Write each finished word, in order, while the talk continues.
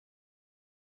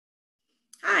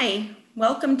Hi,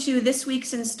 welcome to this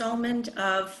week's installment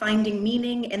of Finding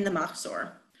Meaning in the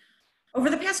Machzor.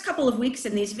 Over the past couple of weeks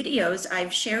in these videos,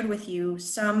 I've shared with you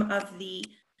some of the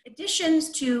additions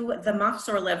to the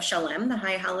Machzor Lev Shalem, the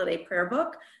High Holiday Prayer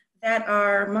Book, that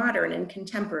are modern and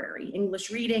contemporary, English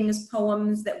readings,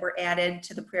 poems that were added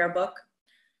to the prayer book.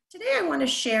 Today I want to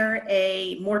share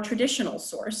a more traditional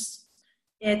source.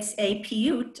 It's a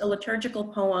piyut, a liturgical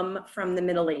poem from the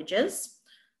Middle Ages,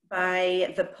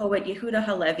 by the poet Yehuda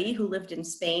Halevi, who lived in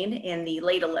Spain in the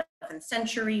late 11th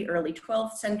century, early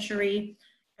 12th century,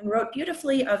 and wrote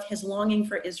beautifully of his longing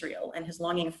for Israel and his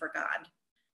longing for God.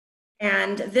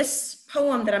 And this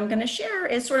poem that I'm going to share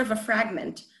is sort of a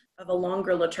fragment of a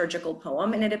longer liturgical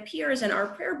poem, and it appears in our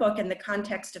prayer book in the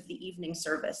context of the evening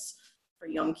service for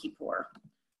Yom Kippur.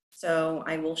 So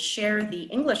I will share the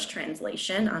English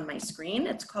translation on my screen.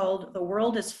 It's called "The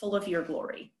World is Full of Your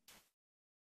Glory."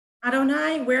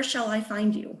 Adonai, where shall I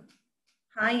find you?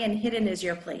 High and hidden is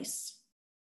your place.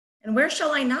 And where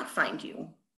shall I not find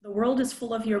you? The world is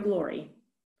full of your glory.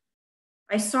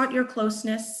 I sought your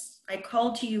closeness. I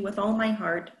called to you with all my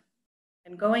heart.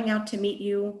 And going out to meet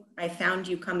you, I found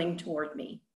you coming toward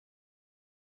me.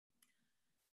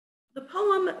 The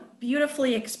poem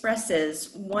beautifully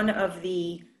expresses one of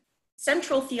the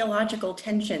central theological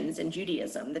tensions in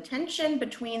Judaism, the tension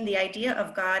between the idea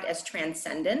of God as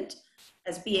transcendent,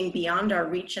 as being beyond our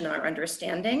reach and our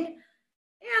understanding,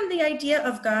 and the idea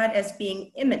of God as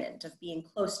being immanent, of being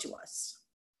close to us.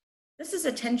 This is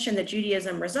a tension that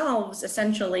Judaism resolves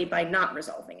essentially by not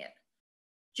resolving it.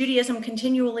 Judaism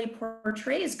continually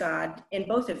portrays God in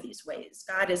both of these ways.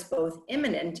 God is both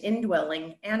immanent,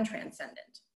 indwelling, and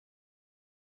transcendent.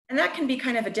 And that can be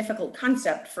kind of a difficult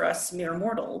concept for us mere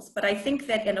mortals, but I think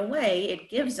that in a way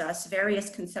it gives us various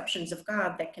conceptions of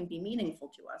God that can be meaningful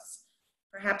to us,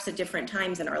 perhaps at different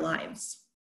times in our lives.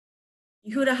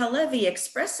 Yehuda Halevi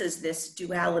expresses this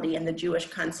duality in the Jewish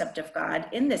concept of God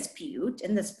in this piyut,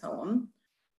 in this poem,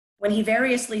 when he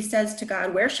variously says to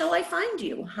God, "Where shall I find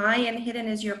you? High and hidden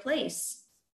is your place."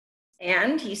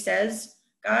 And he says,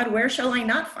 "God, where shall I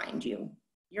not find you?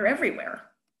 You're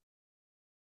everywhere."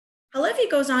 Halevi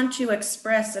goes on to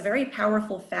express a very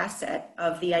powerful facet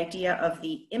of the idea of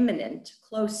the immanent,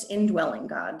 close indwelling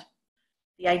God,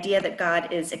 the idea that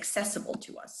God is accessible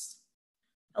to us.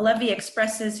 Halevi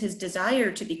expresses his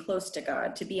desire to be close to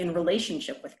God, to be in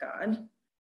relationship with God.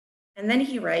 And then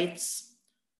he writes,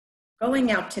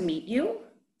 "Going out to meet you,"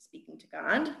 speaking to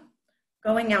God,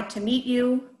 "going out to meet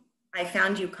you, I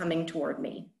found you coming toward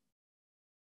me."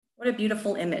 What a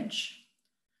beautiful image.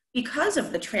 Because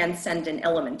of the transcendent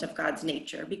element of God's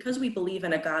nature, because we believe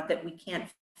in a God that we can't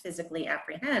physically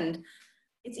apprehend,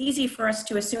 it's easy for us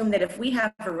to assume that if we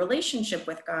have a relationship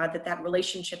with God, that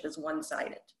relationship is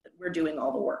one-sided, that we're doing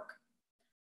all the work.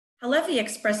 Halevi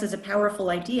expresses a powerful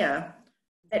idea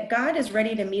that God is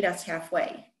ready to meet us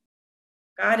halfway.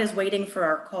 God is waiting for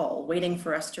our call, waiting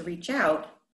for us to reach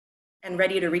out, and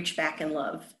ready to reach back in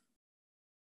love.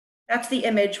 That's the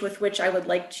image with which I would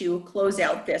like to close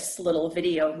out this little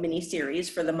video mini-series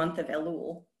for the month of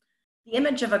Elul. The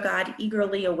image of a God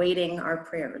eagerly awaiting our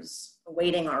prayers,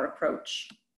 awaiting our approach.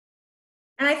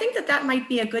 And I think that might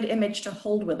be a good image to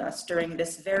hold with us during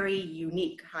this very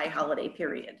unique high holiday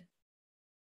period.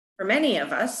 For many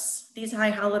of us, these high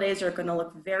holidays are going to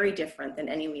look very different than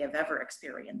any we have ever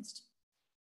experienced.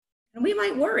 And we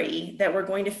might worry that we're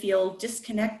going to feel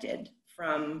disconnected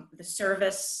from the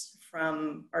service,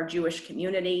 from our Jewish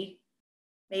community,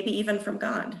 maybe even from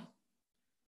God.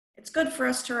 It's good for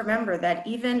us to remember that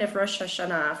even if Rosh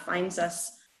Hashanah finds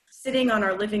us sitting on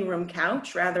our living room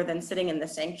couch rather than sitting in the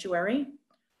sanctuary,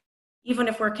 even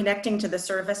if we're connecting to the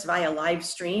service via live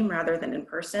stream rather than in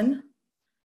person,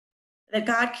 that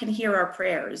God can hear our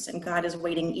prayers and God is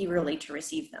waiting eagerly to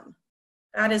receive them.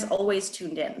 God is always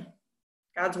tuned in.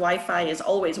 God's Wi-Fi is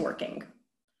always working.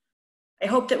 I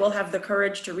hope that we'll have the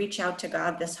courage to reach out to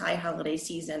God this high holiday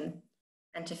season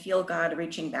and to feel God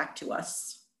reaching back to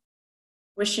us.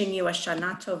 Wishing you a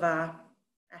Shana Tova,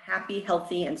 a happy,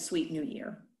 healthy, and sweet new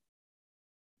year.